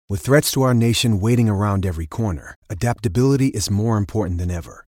With threats to our nation waiting around every corner, adaptability is more important than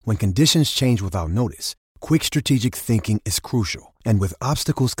ever. When conditions change without notice, quick strategic thinking is crucial. And with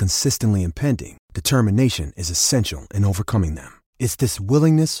obstacles consistently impending, determination is essential in overcoming them. It's this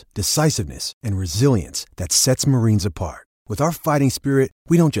willingness, decisiveness, and resilience that sets Marines apart. With our fighting spirit,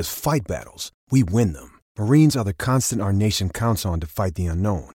 we don't just fight battles, we win them. Marines are the constant our nation counts on to fight the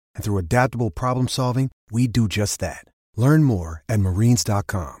unknown. And through adaptable problem solving, we do just that. Learn more at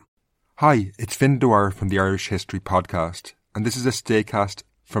marines.com. Hi, it's Finn Dwyer from the Irish History Podcast, and this is a Staycast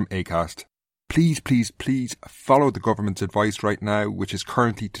from Acast. Please, please, please follow the government's advice right now, which is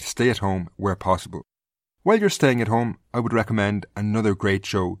currently to stay at home where possible. While you're staying at home, I would recommend another great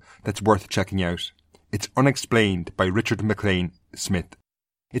show that's worth checking out. It's Unexplained by Richard MacLean Smith.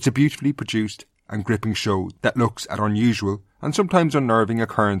 It's a beautifully produced and gripping show that looks at unusual and sometimes unnerving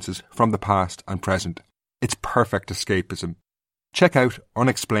occurrences from the past and present. It's perfect escapism. Check out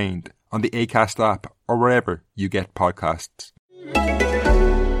Unexplained on the Acast app or wherever you get podcasts.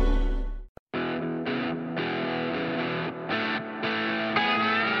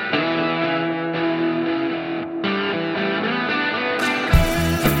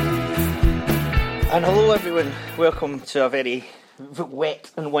 And hello everyone, welcome to a very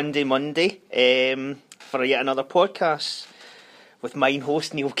wet and windy Monday for yet another podcast with mine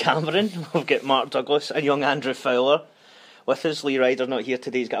host Neil Cameron. We've got Mark Douglas and young Andrew Fowler with us. Lee Ryder's not here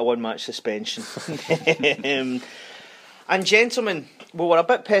today, he's got a one-match suspension. And gentlemen, we were a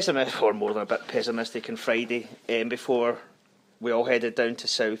bit pessimistic, or more than a bit pessimistic on Friday before we all headed down to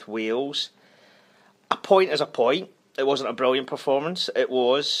South Wales. A point is a point. It wasn't a brilliant performance. It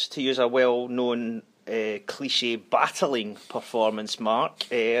was, to use a well-known cliche, battling performance, Mark.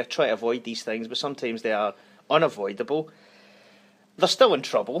 I try to avoid these things, but sometimes they are unavoidable. They're still in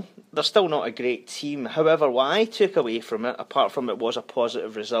trouble. They're still not a great team. However, what I took away from it, apart from it was a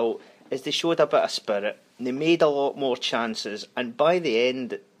positive result, is they showed a bit of spirit. They made a lot more chances, and by the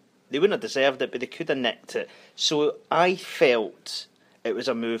end, they wouldn't have deserved it, but they could have nicked it. So I felt it was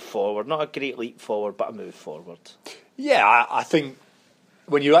a move forward. Not a great leap forward, but a move forward. Yeah, I think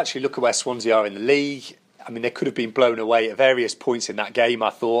when you actually look at where Swansea are in the league, I mean, they could have been blown away at various points in that game, I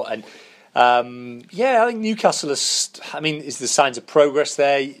thought. And I think Newcastle is there signs of progress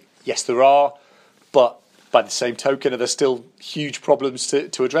there? Yes, there are. But by the same token, are there still huge problems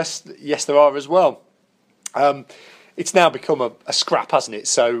to address? Yes, there are as well. It's now become a scrap, hasn't it?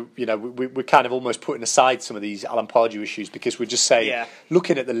 So, you know, we're kind of almost putting aside some of these Alan Pardew issues because we're just saying,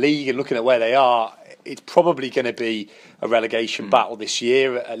 looking at the league and looking at where they are, it's probably going to be a relegation battle this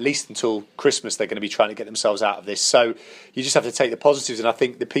year, at least until Christmas. They're going to be trying to get themselves out of this. So you just have to take the positives. And I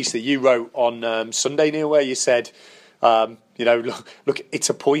think the piece that you wrote on Sunday, Neil, where you said, look,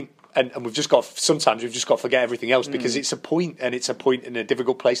 it's a point. And sometimes we've just got to forget everything else because it's a point, and it's a point in a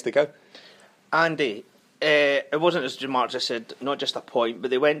difficult place to go. Andy, it wasn't, as Mark just said, not just a point,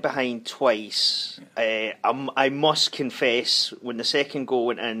 but they went behind twice. I must confess, when the second goal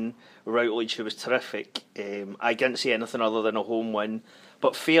went in, Routledge, who was terrific, I didn't see anything other than a home win.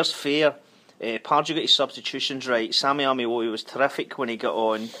 But fair's fair. Pardew got his substitutions right. Sammy Amiwobi was terrific when he got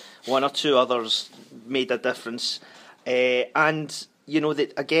on. One or two others made a difference. And you know,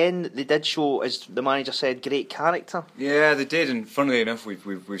 that again, they did show, as the manager said, great character. Yeah, they did. And funnily enough,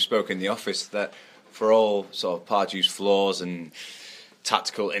 we've spoken in the office that for all sort of Pardew's flaws and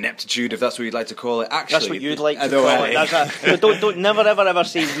tactical ineptitude, if that's what you'd like to call it, actually, that's what you'd like to call it. Don't never ever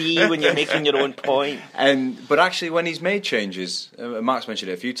say we when you're making your own point. But actually, when he's made changes, Mark's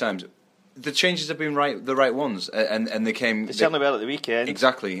mentioned it a few times, the changes have been the right ones, and they came. They certainly were at the weekend.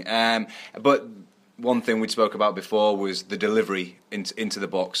 Exactly. But one thing we'd spoke about before was the delivery into the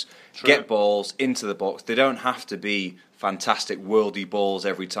box. True. Get balls into the box. They don't have to be fantastic worldy balls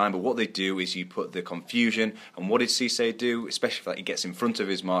every time, but what they do is you put the confusion. And what did Cisse do? Especially if he gets in front of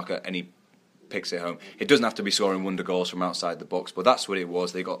his marker and he picks it home. It doesn't have to be scoring wonder goals from outside the box, but that's what it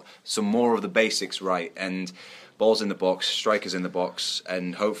was. They got some more of the basics right, and balls in the box, strikers in the box,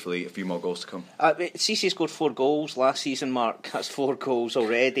 and hopefully a few more goals to come. Cisse scored 4 goals last season, Mark. That's 4 goals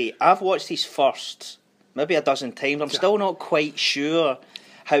already. I've watched his first maybe a dozen times. I'm still not quite sure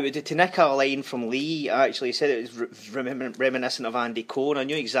how to nick a line from Lee. Actually, he said it was reminiscent of Andy Cohen. I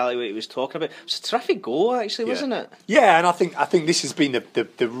knew exactly what he was talking about. It was a terrific goal, actually, wasn't it? Yeah, and I think this has been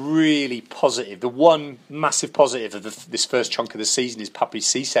the really positive. The one massive positive of this first chunk of the season is Papiss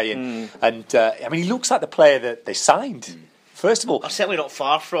Cisse, and he looks like the player that they signed. First of all, certainly not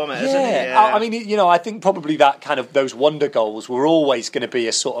far from it, isn't he? Yeah. I mean, I think probably that kind of those wonder goals were always going to be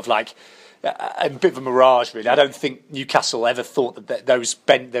a sort of like, a bit of a mirage, really. I don't think Newcastle ever thought that those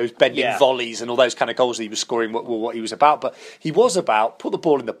bending volleys and all those kind of goals that he was scoring were what he was about. But he was about put the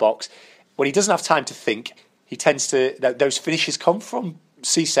ball in the box. When he doesn't have time to think, he tends to those finishes come from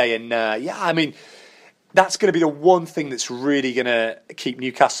Cisse, and that's going to be the one thing that's really going to keep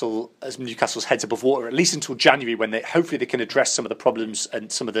Newcastle's heads above water, at least until January, when hopefully they can address some of the problems and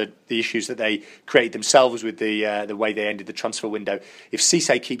some of the issues that they created themselves with the way they ended the transfer window. If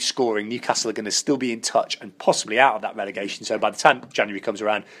Cisse keeps scoring, Newcastle are going to still be in touch and possibly out of that relegation. So by the time January comes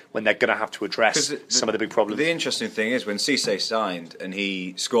around, when they're going to have to address some of the big problems. The interesting thing is when Cisse signed and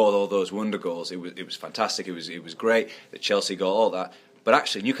he scored all those wonder goals, it was fantastic. It was great that Chelsea got all that. But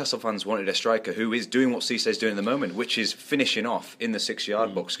actually, Newcastle fans wanted a striker who is doing what Cisse is doing at the moment, which is finishing off in the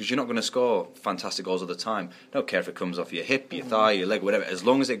 6-yard box, because you're not going to score fantastic goals all the time. I don't care if it comes off your hip, your thigh, your leg, whatever, as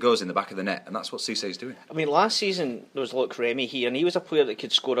long as it goes in the back of the net, and that's what Cisse is doing. I mean, last season there was Luc Remy here, and he was a player that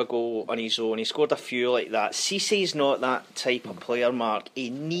could score a goal on his own. He scored a few like that. Cisse's not that type of player, Mark.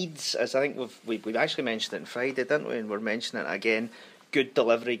 He needs, as I think we've actually mentioned it on Friday, didn't we? And we're mentioning it again. Good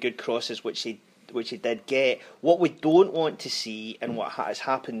delivery, good crosses, which he did get. What we don't want to see, and what has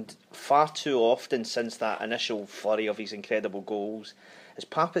happened far too often since that initial flurry of his incredible goals, is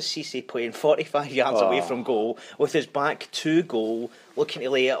Papiss Cisse playing 45 yards away from goal with his back to goal, looking to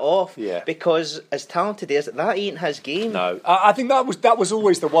lay it off. Yeah. Because as talented as that ain't his game. No, I think that was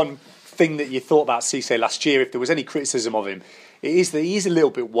always the one thing that you thought about Cisse last year. If there was any criticism of him, it is that he is a little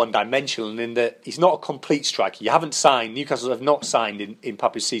bit one-dimensional, in that he's not a complete striker. Newcastle have not signed in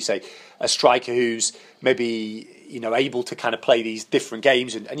Papiss Cisse a striker who's maybe able to kind of play these different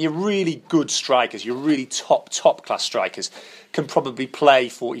games. And your really good strikers, your really top class strikers, can probably play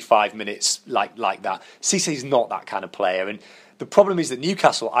 45 minutes like that. Cisse's not that kind of player, and the problem is that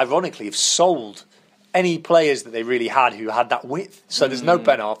Newcastle, ironically, have sold any players that they really had who had that width. So there's no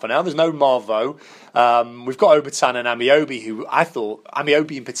Ben Arfa now, there's no Marvo. We've got Obertan and Amiobi, who I thought,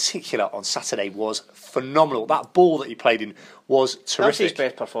 Amiobi in particular on Saturday was phenomenal. That ball that he played in was terrific. That's his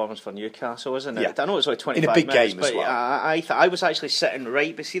best performance for Newcastle, isn't it? Yeah. I know it was only 25 in a big minutes, game as well. I was actually sitting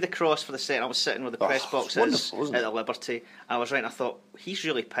right, but see the cross for the second, I was sitting with the press boxes at the Liberty. I was right, and I thought, he's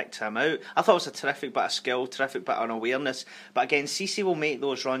really picked him out. I thought it was a terrific bit of skill, terrific bit of awareness. But again, Cisse will make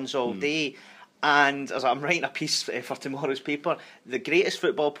those runs all day. And as I'm writing a piece for tomorrow's paper, the greatest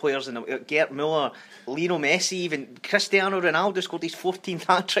football players in the Gerd Müller, Lionel Messi, even Cristiano Ronaldo scored his 14th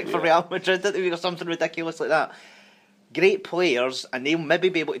hat-trick for Real Madrid, or something ridiculous like that. Great players, and they'll maybe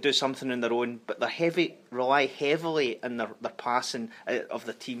be able to do something on their own, but they rely heavily on their passing of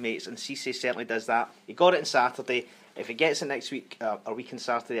the teammates, and Cisse certainly does that. He got it on Saturday. If he gets it next week, a week on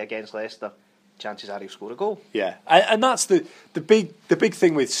Saturday against Leicester, chances are he'll score a goal. Yeah, and that's the big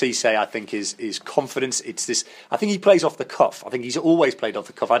thing with Cisse, I think, is confidence. It's this. I think he plays off the cuff. I think he's always played off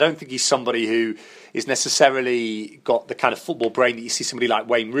the cuff. I don't think he's somebody who is necessarily got the kind of football brain that you see somebody like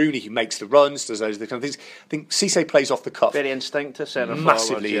Wayne Rooney, who makes the runs, does those kind of things. I think Cisse plays off the cuff. Very instinctive, centre forward.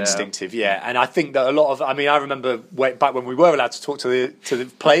 Massively instinctive, yeah. And I think that a lot of, I remember back when we were allowed to talk to the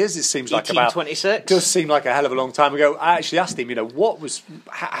players, it seems like 1826. Does seem like a hell of a long time ago. I actually asked him,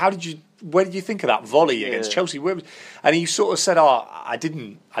 where did you think of that volley against Chelsea? And he sort of said, I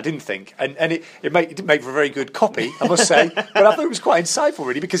didn't think. And it didn't make for a very good copy, I must say. But I thought it was quite insightful,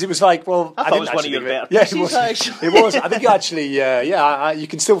 really, because it was like, well, I thought it was one of your better pieces, actually. It was. I think actually, you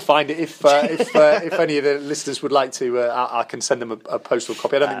can still find it if any of the listeners would like to. I can send them a postal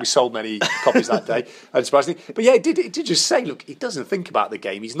copy. I don't think we sold many copies that day, unsurprisingly. But yeah, it did just say, look, he doesn't think about the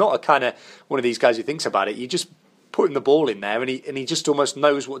game. He's not a kind of one of these guys who thinks about it. You just putting the ball in there, and he just almost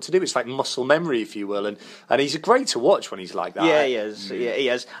knows what to do. It's like muscle memory, if you will, and he's great to watch when he's like that. Yeah, he is. Yeah, he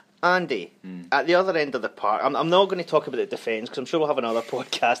is. Andy, at the other end of the park, I'm not going to talk about the defence, because I'm sure we'll have another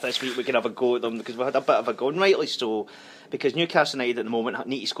podcast this week. We can have a go at them, because we've had a bit of a go, and rightly so, because Newcastle United at the moment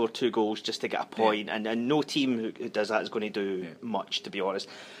need to score 2 goals just to get a point, and no team who does that is going to do much, to be honest.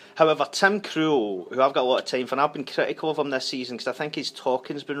 However, Tim Krul, who I've got a lot of time for, and I've been critical of him this season, because I think his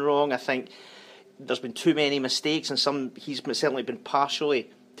talking's been wrong. I think there's been too many mistakes, and he's certainly been partially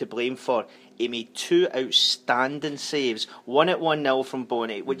to blame for. He made 2 outstanding saves, one at 1-0 from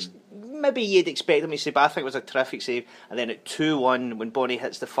Bonney, which maybe you'd expect him to say, but I think it was a terrific save. And then at 2-1, when Bonney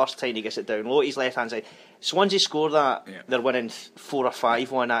hits the first time, he gets it down low at his left-hand side. Swansea scored that, they're winning 4 or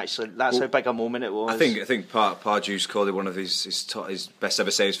 5-1, actually. That's how big a moment it was. I think Pardew's called it one of his best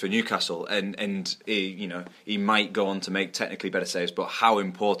ever saves for Newcastle, and he might go on to make technically better saves, but how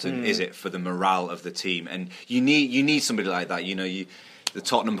important is it for the morale of the team? And you need somebody like that. the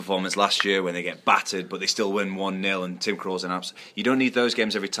Tottenham performance last year when they get battered but they still win 1-0 and Tim Krul's an absolute... You don't need those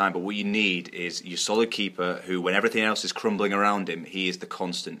games every time, but what you need is your solid keeper who, when everything else is crumbling around him, he is the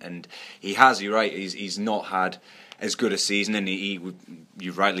constant. And he has, you're right, he's not had as good a season, and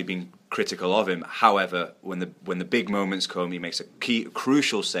you've rightly been critical of him. However, when the big moments come, he makes a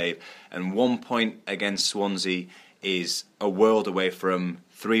crucial save, and 1 point against Swansea is a world away from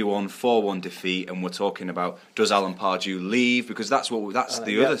 3-1, 4-1 defeat, and we're talking about, does Alan Pardew leave? Because that's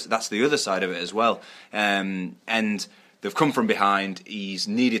the other side of it as well. And they've come from behind. He's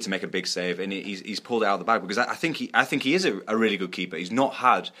needed to make a big save, and he's pulled it out of the bag, because I think he is a really good keeper. He's not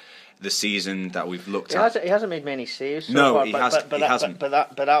had the season that we've looked at. He hasn't made many saves so no, far, he hasn't.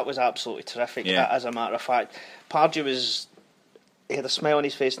 But that was absolutely terrific. Yeah. As a matter of fact, Pardew he had a smile on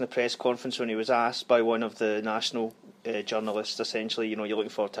his face in the press conference when he was asked by one of the national journalists, essentially, you're looking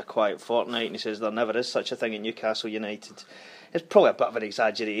forward to a quiet fortnight, and he says there never is such a thing at Newcastle United. It's probably a bit of an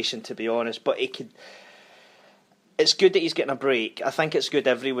exaggeration, to be honest, but it's good that he's getting a break. I think it's good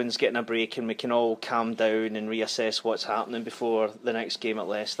everyone's getting a break, and we can all calm down and reassess what's happening before the next game at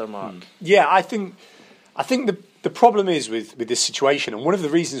Leicester, Mark. Yeah, I think the problem is with this situation, and one of the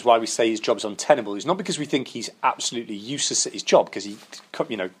reasons why we say his job's untenable is not because we think he's absolutely useless at his job, because he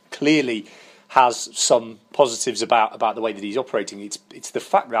clearly has some positives about the way that he's operating. It's the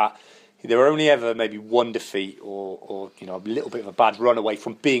fact that there were only ever maybe one defeat or a little bit of a bad run away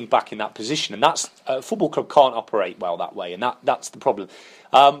from being back in that position, and that's a football club can't operate well that way, and that's the problem.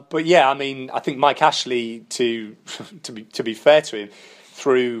 But yeah, I mean, I think Mike Ashley, to be fair to him,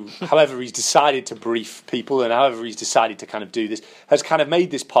 through however he's decided to brief people and however he's decided to kind of do this, has kind of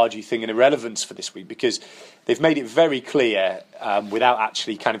made this Pardew thing an irrelevance for this week, because they've made it very clear, without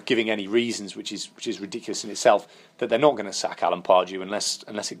actually kind of giving any reasons, which is ridiculous in itself, that they're not going to sack Alan Pardew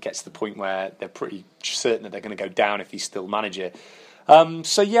unless it gets to the point where they're pretty certain that they're going to go down if he's still manager.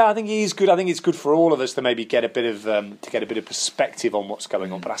 So yeah, I think he is good. I think it's good for all of us to maybe get a bit of perspective on what's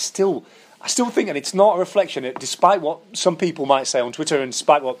going on. But I still think, and it's not a reflection, despite what some people might say on Twitter and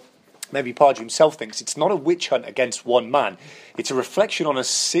despite what maybe Pardew himself thinks, it's not a witch hunt against one man. It's a reflection on a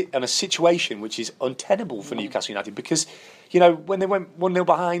situation which is untenable for Newcastle United, because, when they went 1-0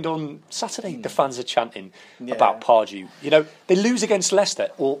 behind on Saturday, the fans are chanting about Pardew. They lose against Leicester,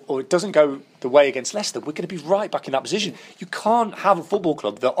 or it doesn't go the way against Leicester, we're going to be right back in that position. You can't have a football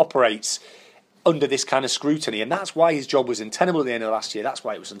club that operates under this kind of scrutiny, and that's why his job was untenable at the end of last year. That's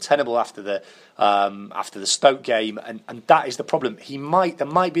why it was untenable after the Stoke game, and that is the problem. There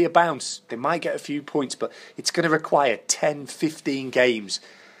might be a bounce, they might get a few points, but it's going to require 10, 15 games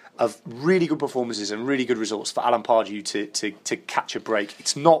of really good performances and really good results for Alan Pardew to catch a break.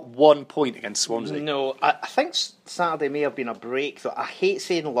 It's not 1 point against Swansea. No, I think Saturday may have been a break, though. I hate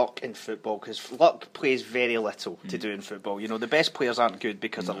saying luck in football, because luck plays very little to do in football. The best players aren't good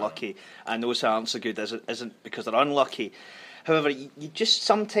because they're lucky, and those who aren't so good isn't because they're unlucky. However, you just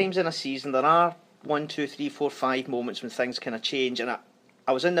sometimes in a season there are 1, 2, 3, 4, 5 moments when things kind of change, and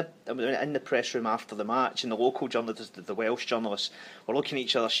I was in the press room after the match, and the local journalists, the Welsh journalists, were looking at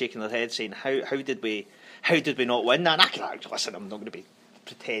each other, shaking their heads, saying, "How did we not win that?" And I can listen. I'm not going to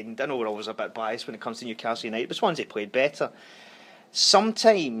pretend. I know we're always a bit biased when it comes to Newcastle United, but Swansea played better.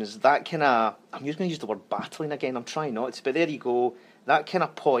 Sometimes that kind of, I'm just going to use the word battling again. I'm trying not to, but there you go. That kind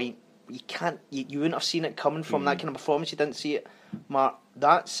of point, you wouldn't have seen it coming from that kind of performance. You didn't see it, Mark.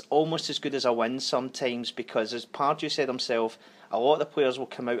 That's almost as good as a win sometimes, because as Pardew said himself, a lot of the players will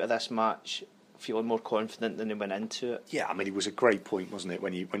come out of this match feeling more confident than they went into it. Yeah, I mean, it was a great point, wasn't it,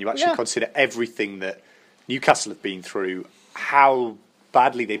 when you actually consider everything that Newcastle have been through, how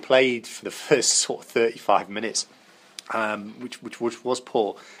badly they played for the first sort of 35 minutes, which was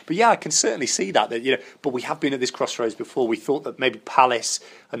poor. But yeah, I can certainly see that. But we have been at this crossroads before. We thought that maybe Palace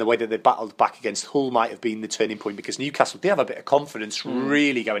and the way that they battled back against Hull might have been the turning point, because Newcastle did have a bit of confidence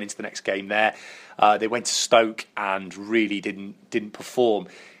really going into the next game there. They went to Stoke and really didn't perform.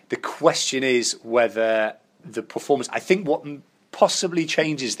 The question is whether the performance, I think what possibly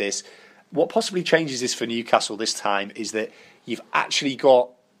changes this for Newcastle this time is that you've actually got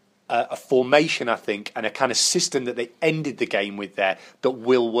a formation, I think, and a kind of system that they ended the game with there that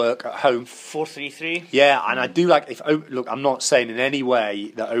will work at home. 4-3-3. Yeah, and I do like. Look, I'm not saying in any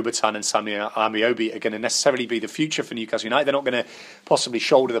way that Obertan and Sami Amiobi are going to necessarily be the future for Newcastle United. They're not going to possibly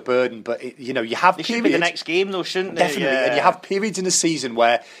shoulder the burden, but you have. They should be the next game, though, shouldn't they? Definitely, and you have periods in the season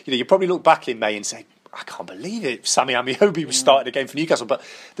where you probably look back in May and say, I can't believe it, Sami Amiobi was starting a game for Newcastle, but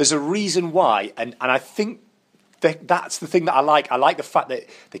there's a reason why, and I think that's the thing that I like. I like the fact that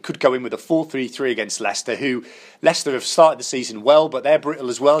they could go in with a 4-3-3 against Leicester, who Leicester have started the season well, but they're brittle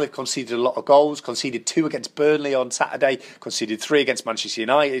as well. They've conceded a lot of goals, conceded 2 against Burnley on Saturday, conceded 3 against Manchester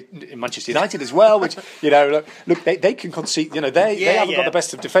United as well, which, look, they can concede, they haven't got the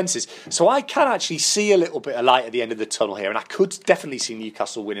best of defences. So I can actually see a little bit of light at the end of the tunnel here, and I could definitely see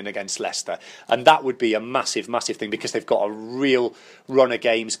Newcastle winning against Leicester, and that would be a massive, massive thing, because they've got a real run of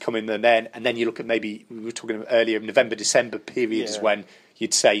games coming, and then you look at, maybe we were talking earlier, November, December periods when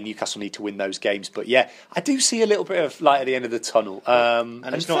you'd say Newcastle need to win those games. But yeah, I do see a little bit of light at the end of the tunnel. And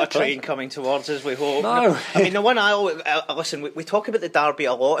it's not a train coming towards us, we hope. No. I mean, the one I always... listen, we talk about the derby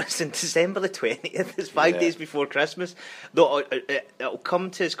a lot. It's in December the 20th. It's 5 days before Christmas. Though it'll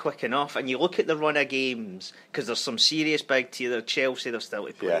come to us quick enough. And you look at the run of games, because there's some serious big teams. Chelsea, they're still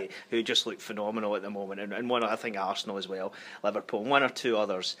to play, who just look phenomenal at the moment. And one, I think Arsenal as well, Liverpool, and 1 or 2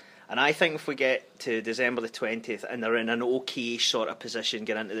 others. And I think if we get to December the 20th and they're in an okay sort of position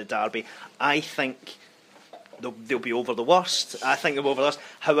getting into the derby, I think they'll be over the worst. I think they'll be over the worst.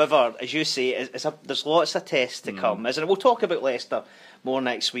 However, as you say, there's lots of tests to come, isn't it? We'll talk about Leicester more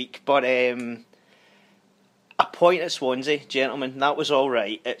next week. But a point at Swansea, gentlemen, that was all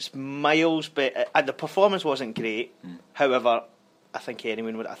right. It's miles, but the performance wasn't great. However, I think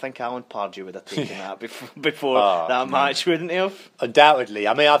Alan Pardew would have taken that before that match, wouldn't he have? Undoubtedly.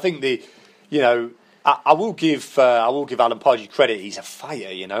 I mean, I think I will give Alan Pardew credit. He's a fighter,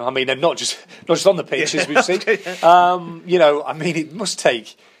 I mean, and not just on the pitch, as we've seen. I mean, it must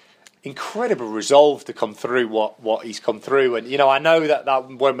take incredible resolve to come through what he's come through, and I know that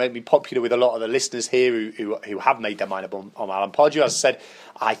won't make me popular with a lot of the listeners here who have made their mind up on Alan Pardew. As I said,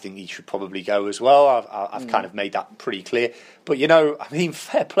 I think he should probably go as well. I've kind of made that pretty clear. But I mean,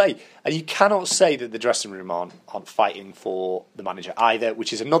 fair play, and you cannot say that the dressing room aren't fighting for the manager either,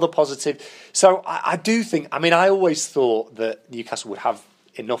 which is another positive. So I do think. I mean, I always thought that Newcastle would have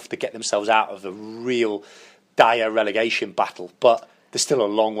enough to get themselves out of the real dire relegation battle, but there's still a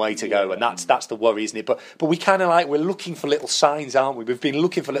long way to go, and that's the worry, isn't it? But we kind of we're looking for little signs, aren't we? We've been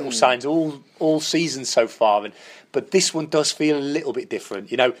looking for little signs all season so far, but this one does feel a little bit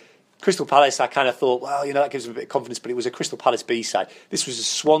different. Crystal Palace, I kind of thought, well, that gives them a bit of confidence, but it was a Crystal Palace B-side. This was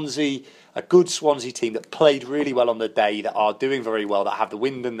a good Swansea team that played really well on the day, that are doing very well, that have the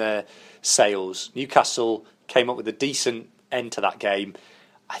wind in their sails. Newcastle came up with a decent end to that game.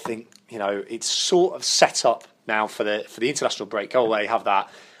 I think, it's sort of set up now for the international break. Go away, have that,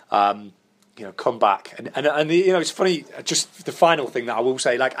 come back, and it's funny. Just the final thing that I will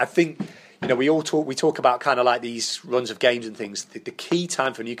say, I think we talk about kind of like these runs of games and things. The key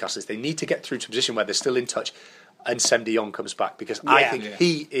time for Newcastle is they need to get through to a position where they're still in touch, and Siem de Jong comes back, because I think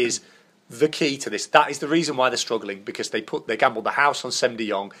he is the key to this. That is the reason why they're struggling, because they gambled the house on Siem de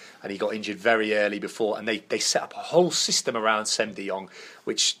Jong, and he got injured very early before, and they set up a whole system around Siem de Jong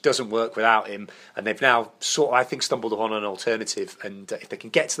which doesn't work without him, and they've now I think stumbled upon an alternative, and if they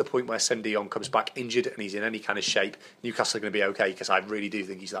can get to the point where Siem de Jong comes back injured and he's in any kind of shape, Newcastle are going to be okay, because I really do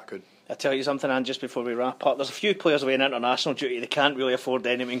think he's that good. I'll tell you something, Anne, just before we wrap up, there's a few players away in international duty, they can't really afford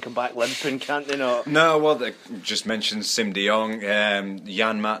anything and come back limping, can't they not? No, well, they just mentioned Siem de Jong,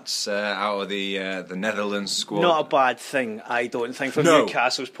 Jan Mats out of the Netherlands squad. Not a bad thing, I don't think, from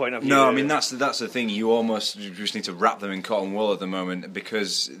Newcastle's point of view. No, I mean, that's the thing, you just need to wrap them in cotton wool at the moment, because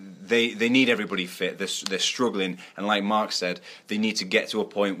they need everybody fit. They're struggling, and like Mark said, they need to get to a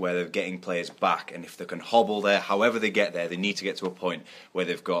point where they're getting players back, and if they can hobble there, however they get there, they need to get to a point where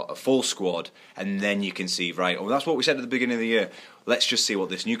they've got a full squad, and then you can see, right, that's what we said at the beginning of the year, let's just see what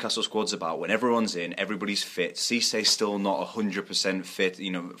this Newcastle squad's about. When everyone's in, everybody's fit, Cesse's still not 100%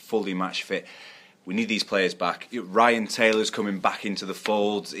 fit, fully match fit. We need these players back. Ryan Taylor's coming back into the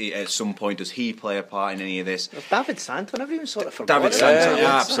fold at some point. Does he play a part in any of this? David Santon, I've even sort of forgot. David Santon,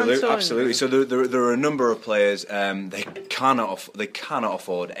 absolutely. So there are a number of players. They cannot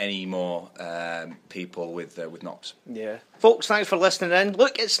afford any more people with knocks. Yeah, folks, thanks for listening in.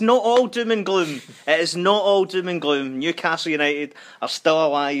 Look, it's not all doom and gloom. It is not all doom and gloom. Newcastle United are still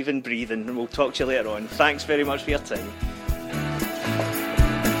alive and breathing, and we'll talk to you later on. Thanks very much for your time.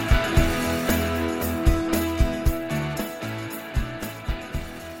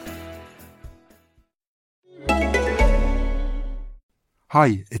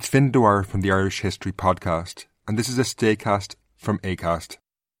 Hi, it's Finn Dwyer from the Irish History Podcast, and this is a Staycast from Acast.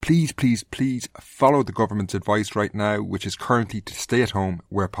 Please, please, please follow the government's advice right now, which is currently to stay at home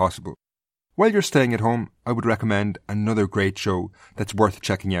where possible. While you're staying at home, I would recommend another great show that's worth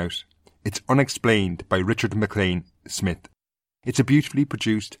checking out. It's Unexplained by Richard McLean Smith. It's a beautifully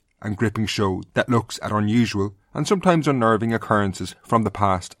produced and gripping show that looks at unusual and sometimes unnerving occurrences from the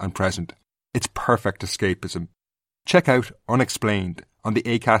past and present. It's perfect escapism. Check out Unexplained on the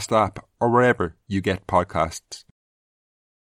Acast app or wherever you get podcasts.